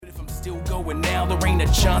Still going now, there ain't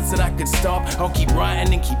a chance that I could stop. I'll keep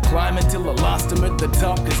writing and keep climbing till the last I'm at the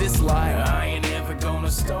top. Cause it's like, I ain't ever gonna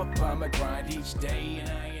stop. I'ma grind each day and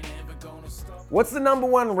I ain't ever gonna stop. What's the number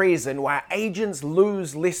one reason why agents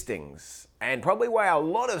lose listings? And probably why a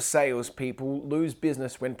lot of salespeople lose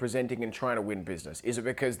business when presenting and trying to win business. Is it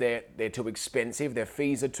because they're too expensive, their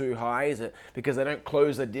fees are too high? Is it because they don't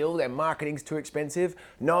close the deal, their marketing's too expensive?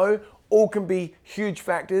 No, all can be huge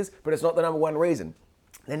factors, but it's not the number one reason.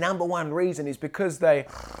 The number one reason is because they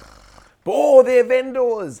bore their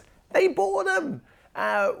vendors. They bore them.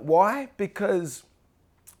 Why? Because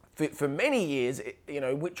for many years,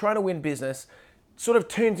 trying to win business sort of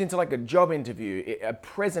turns into like a job interview, a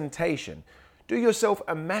presentation. Do yourself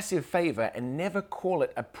a massive favor and never call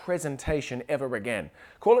it a presentation ever again.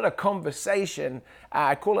 Call it a conversation,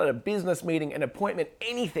 call it a business meeting, an appointment,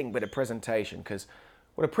 anything but a presentation. Because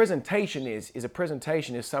what a presentation is a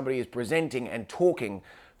presentation is somebody is presenting and talking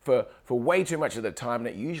for way too much of the time, and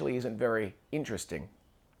it usually isn't very interesting.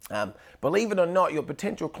 Believe it or not, your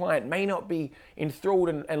potential client may not be enthralled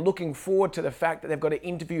and looking forward to the fact that they've got to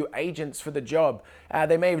interview agents for the job.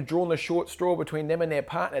 They may have drawn the short straw between them and their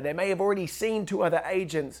partner. They may have already seen two other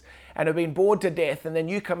agents and have been bored to death, and then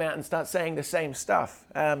you come out and start saying the same stuff.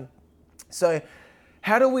 So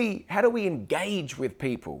how do we engage with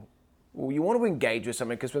people? Well, you want to engage with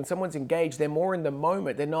someone because when someone's engaged, they're more in the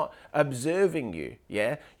moment. They're not observing you,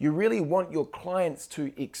 yeah? You really want your clients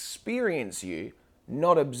to experience you,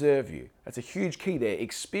 not observe you. That's a huge key there.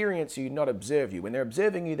 Experience you, not observe you. When they're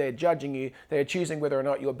observing you, they're judging you. They're choosing whether or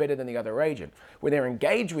not you're better than the other agent. When they're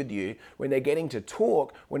engaged with you, when they're getting to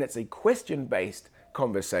talk, when it's a question-based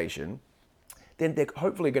conversation, then they're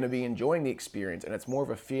hopefully going to be enjoying the experience, and it's more of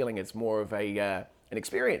a feeling. It's more of an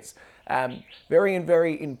experience. Very and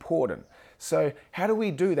very important. So how do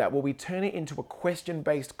we do that? Well, we turn it into a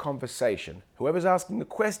question-based conversation. Whoever's asking the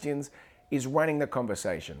questions is running the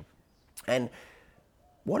conversation. And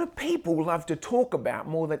what do people love to talk about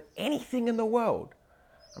more than anything in the world?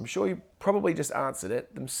 I'm sure you probably just answered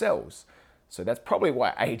it themselves. So that's probably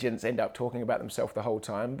why agents end up talking about themselves the whole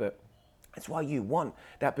time, but that's why you want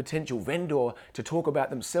that potential vendor to talk about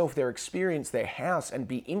themselves, their experience, their house, and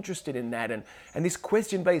be interested in that. And this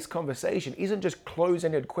question-based conversation isn't just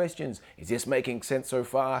close-ended questions. Is this making sense so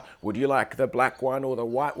far? Would you like the black one or the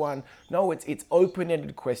white one? No, it's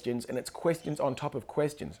open-ended questions, and it's questions on top of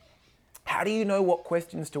questions. How do you know what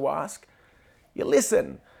questions to ask? You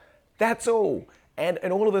listen. That's all. And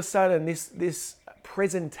all of a sudden, this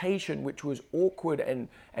presentation, which was awkward and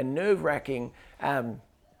nerve-wracking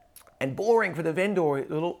and boring for the vendor,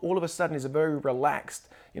 all of a sudden is a very relaxed,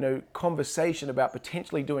 conversation about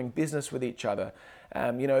potentially doing business with each other.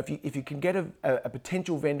 If you can get a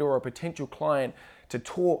potential vendor or a potential client to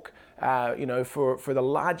talk, for the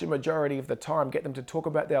larger majority of the time, get them to talk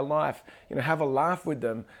about their life, have a laugh with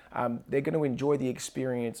them, they're going to enjoy the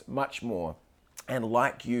experience much more and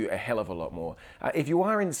like you a hell of a lot more. If you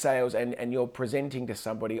are in sales and you're presenting to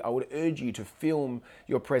somebody, I would urge you to film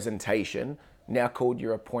your presentation, now called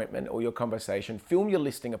your appointment or your conversation. Film your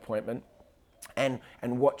listing appointment and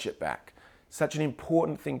watch it back. Such an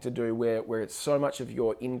important thing to do where it's so much of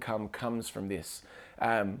your income comes from this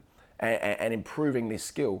and improving this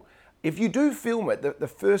skill. If you do film it, the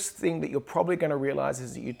first thing that you're probably going to realize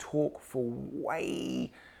is that you talk for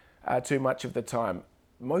way too much of the time.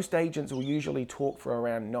 Most agents will usually talk for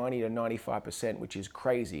around 90 to 95%, which is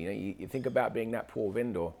crazy. You think about being that poor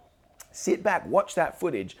vendor. Sit back, watch that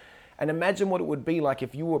footage, and imagine what it would be like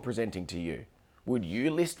if you were presenting to you. Would you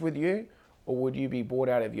list with you, or would you be bored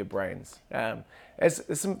out of your brains? There's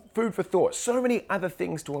some food for thought. So many other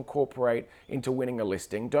things to incorporate into winning a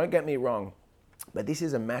listing. Don't get me wrong, but this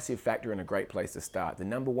is a massive factor and a great place to start. The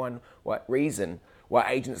number one reason why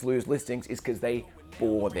agents lose listings is because they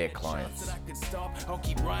bore their clients. I'll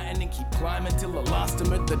keep writing and keep climbing till the last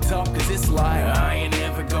I'm at the top. Cause it's like, I ain't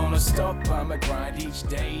ever gonna stop. I'ma grind each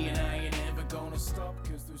day and I ain't ever gonna stop.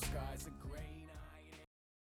 Cause the skies are